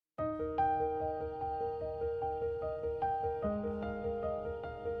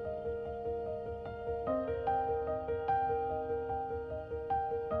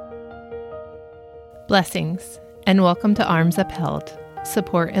Blessings, and welcome to Arms Upheld,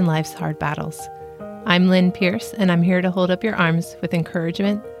 Support in Life's Hard Battles. I'm Lynn Pierce, and I'm here to hold up your arms with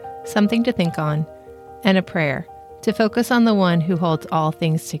encouragement, something to think on, and a prayer to focus on the one who holds all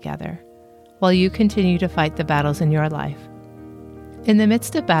things together, while you continue to fight the battles in your life. In the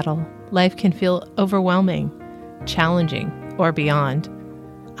midst of battle, life can feel overwhelming, challenging, or beyond.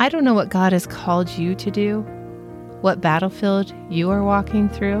 I don't know what God has called you to do, what battlefield you are walking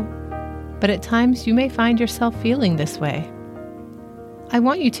through, but at times you may find yourself feeling this way. I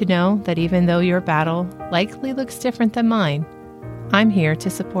want you to know that even though your battle likely looks different than mine, I'm here to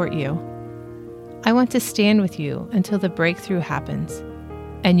support you. I want to stand with you until the breakthrough happens,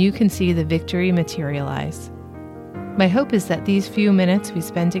 and you can see the victory materialize. My hope is that these few minutes we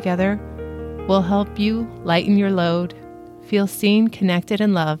spend together will help you lighten your load, feel seen, connected,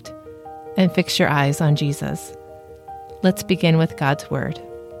 and loved, and fix your eyes on Jesus. Let's begin with God's Word.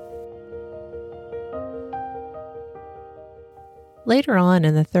 Later on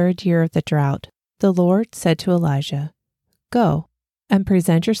in the 3rd year of the drought, the Lord said to Elijah, "Go and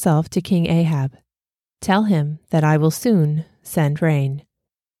present yourself to King Ahab. Tell him that I will soon send rain."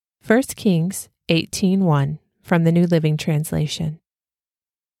 1 Kings 18:1 from the New Living Translation.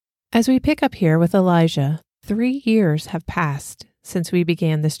 As we pick up here with Elijah, 3 years have passed since we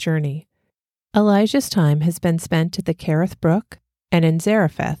began this journey. Elijah's time has been spent at the Kerith Brook and in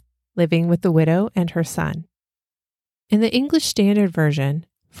Zarephath, living with the widow and her son. In the English Standard Version,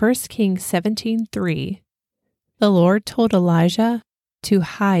 1 Kings 17:3, the Lord told Elijah to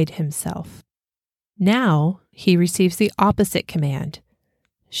hide himself. Now he receives the opposite command,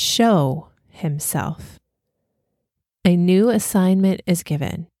 show himself. A new assignment is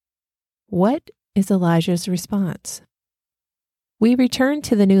given. What is Elijah's response? We return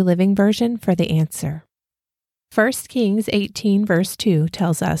to the New Living Version for the answer. 1 Kings 18 verse 2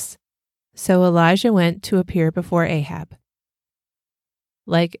 tells us, "So Elijah went to appear before Ahab."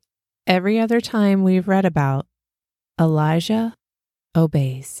 Like every other time we've read about, Elijah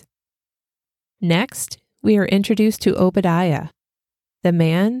obeys. Next, we are introduced to Obadiah, the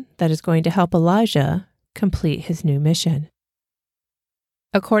man that is going to help Elijah complete his new mission.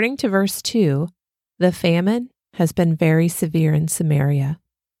 According to verse 2, the famine has been very severe in Samaria,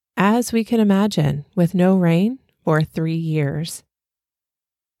 as we can imagine, with no rain for 3 years.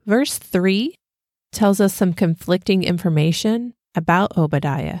 Verse 3 tells us some conflicting information about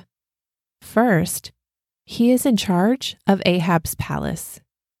Obadiah. First, he is in charge of Ahab's palace.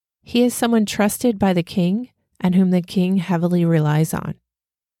 He is someone trusted by the king and whom the king heavily relies on.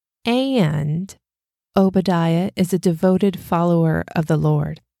 And Obadiah is a devoted follower of the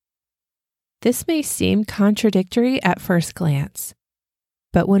Lord. This may seem contradictory at first glance,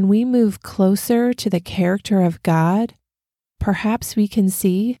 but when we move closer to the character of God, perhaps we can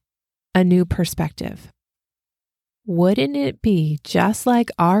see a new perspective. Wouldn't it be just like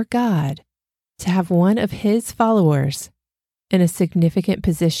our God to have one of his followers in a significant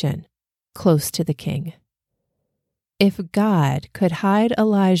position close to the king? If God could hide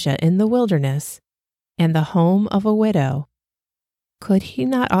Elijah in the wilderness and the home of a widow, could he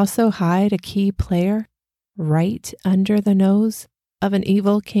not also hide a key player right under the nose of an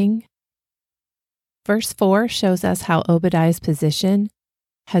evil king? Verse 4 shows us how Obadiah's position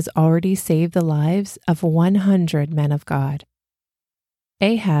has already saved the lives of 100 men of God.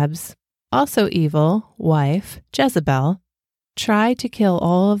 Ahab's, also evil, wife, Jezebel, tried to kill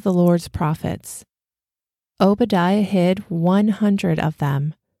all of the Lord's prophets. Obadiah hid 100 of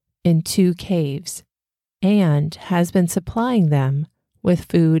them in 2 caves and has been supplying them with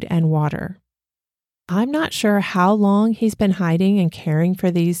food and water. I'm not sure how long he's been hiding and caring for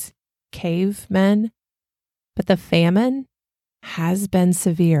these cavemen, but the famine has been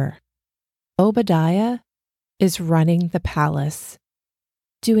severe. Obadiah is running the palace,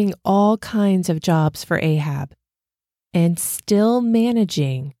 doing all kinds of jobs for Ahab, and still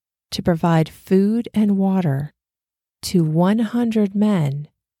managing to provide food and water to 100 men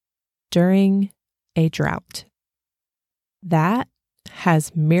during a drought. That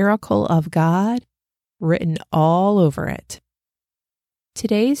has miracle of God written all over it.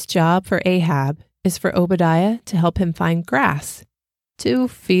 Today's job for Ahab is for Obadiah to help him find grass to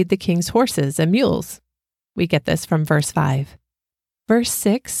feed the king's horses and mules. We get this from verse 5. Verse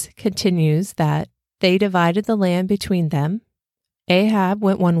 6 continues that they divided the land between them. Ahab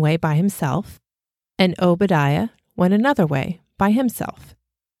went one way by himself, and Obadiah went another way by himself.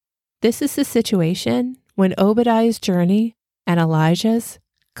 This is the situation when Obadiah's journey and Elijah's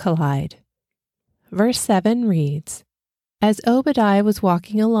collide. Verse 7 reads, "As Obadiah was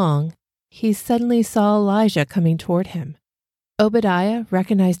walking along, he suddenly saw Elijah coming toward him. Obadiah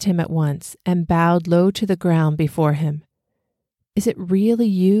recognized him at once and bowed low to the ground before him. "Is it really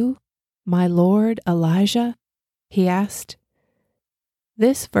you, my lord Elijah?" he asked.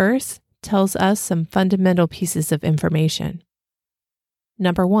 This verse tells us some fundamental pieces of information.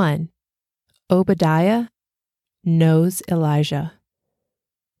 Number 1, Obadiah knows Elijah.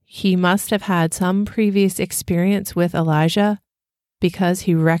 He must have had some previous experience with Elijah because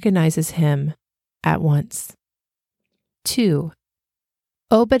he recognizes him at once. 2,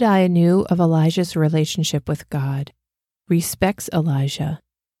 Obadiah knew of Elijah's relationship with God, respects Elijah,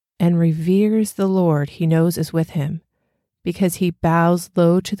 and reveres the Lord he knows is with him because he bows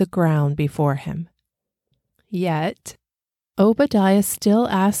low to the ground before him. Yet, Obadiah still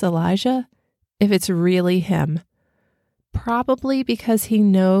asks Elijah if it's really him, probably because he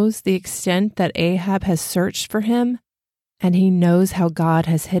knows the extent that Ahab has searched for him, and he knows how God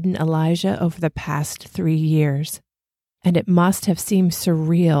has hidden Elijah over the past 3 years, and it must have seemed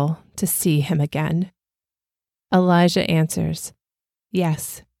surreal to see him again. Elijah answers,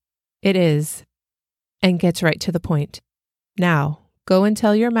 "Yes, it is," and gets right to the point. "Now, go and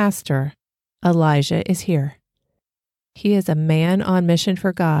tell your master, Elijah is here." He is a man on mission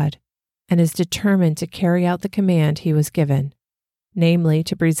for God and is determined to carry out the command he was given, namely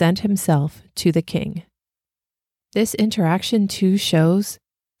to present himself to the king. This interaction too shows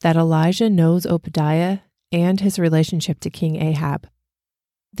that Elijah knows Obadiah and his relationship to King Ahab.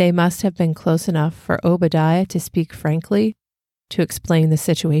 They must have been close enough for Obadiah to speak frankly to explain the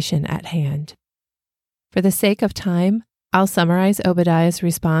situation at hand. For the sake of time, I'll summarize Obadiah's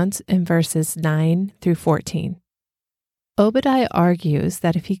response in verses 9 through 14. Obadiah argues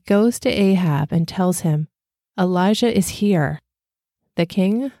that if he goes to Ahab and tells him, "Elijah is here," the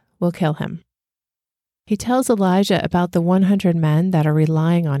king will kill him. He tells Elijah about the 100 men that are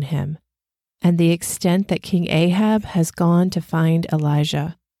relying on him and the extent that King Ahab has gone to find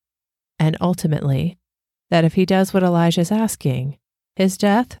Elijah, and ultimately, that if he does what Elijah is asking, his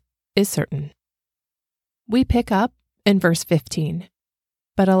death is certain. We pick up in verse 15.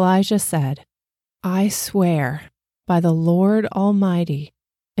 But Elijah said, "I swear by the Lord Almighty,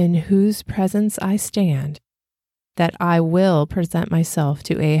 in whose presence I stand, that I will present myself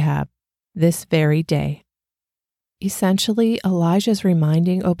to Ahab this very day." Essentially, Elijah's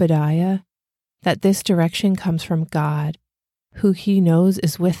reminding Obadiah that this direction comes from God, who he knows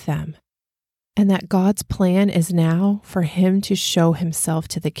is with them, and that God's plan is now for him to show himself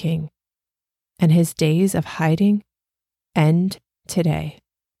to the king, and his days of hiding end today.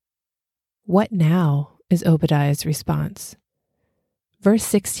 What now is Obadiah's response? Verse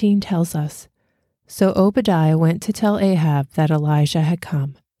 16 tells us, "So Obadiah went to tell Ahab that Elijah had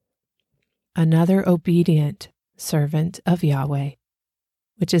come." Another obedient servant of Yahweh,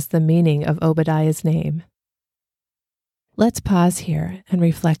 which is the meaning of Obadiah's name. Let's pause here and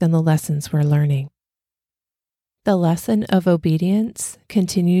reflect on the lessons we're learning. The lesson of obedience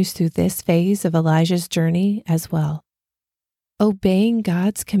continues through this phase of Elijah's journey as well. Obeying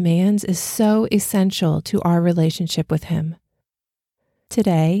God's commands is so essential to our relationship with Him.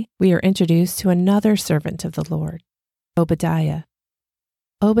 Today, we are introduced to another servant of the Lord, Obadiah.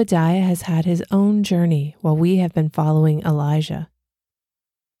 Obadiah has had his own journey while we have been following Elijah.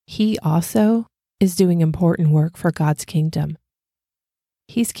 He also is doing important work for God's kingdom.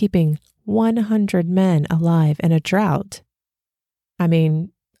 He's keeping 100 men alive in a drought. I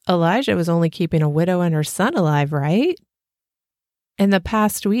mean, Elijah was only keeping a widow and her son alive, right? In the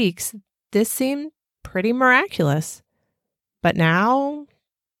past weeks, this seemed pretty miraculous. But now,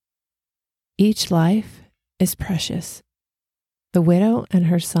 each life is precious. The widow and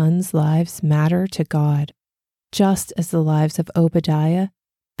her son's lives matter to God, just as the lives of Obadiah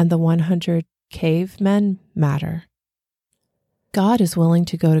and the 100 cave men matter. God is willing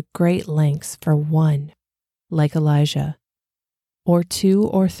to go to great lengths for one, like Elijah, or 2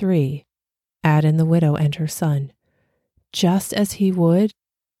 or 3, add in the widow and her son, just as He would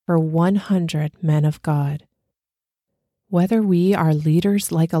for 100 men of God. Whether we are leaders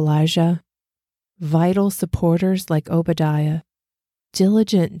like Elijah, vital supporters like Obadiah,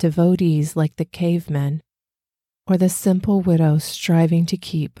 diligent devotees like the cavemen, or the simple widow striving to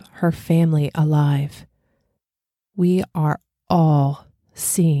keep her family alive, we are all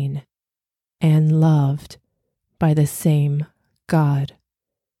seen and loved by the same God.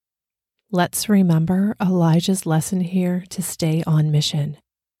 Let's remember Elijah's lesson here to stay on mission.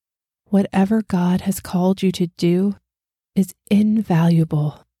 Whatever God has called you to do is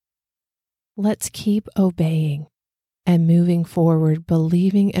invaluable. Let's keep obeying and moving forward,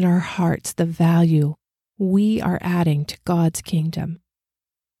 believing in our hearts the value we are adding to God's kingdom.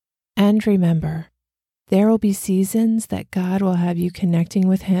 And remember There will be seasons that God will have you connecting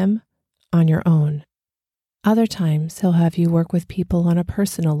with Him on your own. Other times, He'll have you work with people on a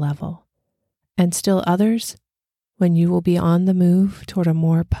personal level. And still others, when you will be on the move toward a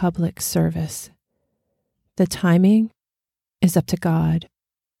more public service. The timing is up to God.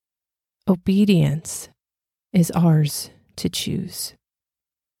 Obedience is ours to choose.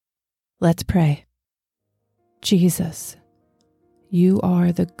 Let's pray. Jesus, you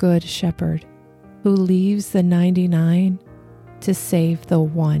are the good shepherd who leaves the 99 to save the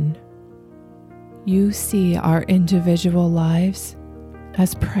one. You see our individual lives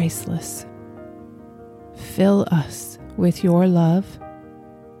as priceless. Fill us with your love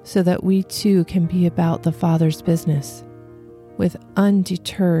so that we too can be about the Father's business with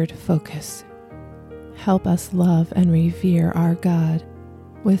undeterred focus. Help us love and revere our God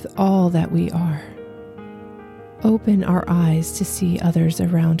with all that we are. Open our eyes to see others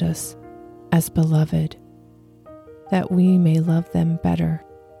around us as beloved, that we may love them better,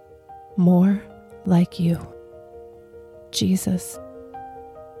 more like you. Jesus,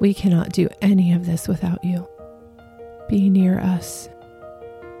 we cannot do any of this without you. Be near us.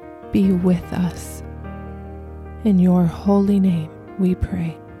 Be with us. In your holy name we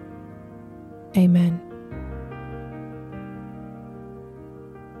pray. Amen.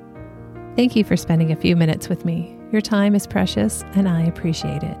 Thank you for spending a few minutes with me. Your time is precious and I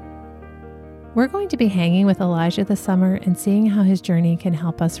appreciate it. We're going to be hanging with Elijah this summer and seeing how his journey can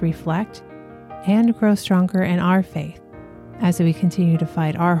help us reflect and grow stronger in our faith as we continue to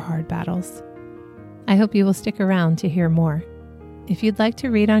fight our hard battles. I hope you will stick around to hear more. If you'd like to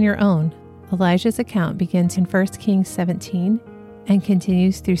read on your own, Elijah's account begins in 1 Kings 17 and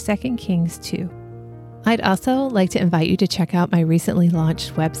continues through 2 Kings 2. I'd also like to invite you to check out my recently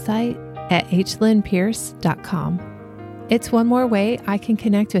launched website at hlynnpierce.com. It's one more way I can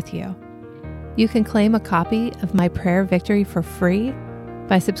connect with you. You can claim a copy of my prayer victory for free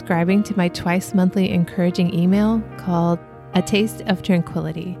by subscribing to my twice-monthly encouraging email called A Taste of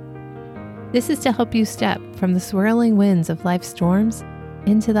Tranquility. This is to help you step from the swirling winds of life's storms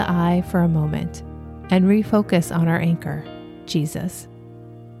into the eye for a moment and refocus on our anchor, Jesus.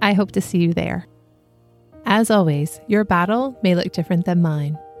 I hope to see you there. As always, your battle may look different than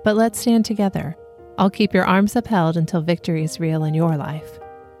mine, but let's stand together. I'll keep your arms upheld until victory is real in your life.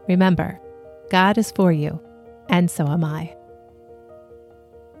 Remember, God is for you, and so am I.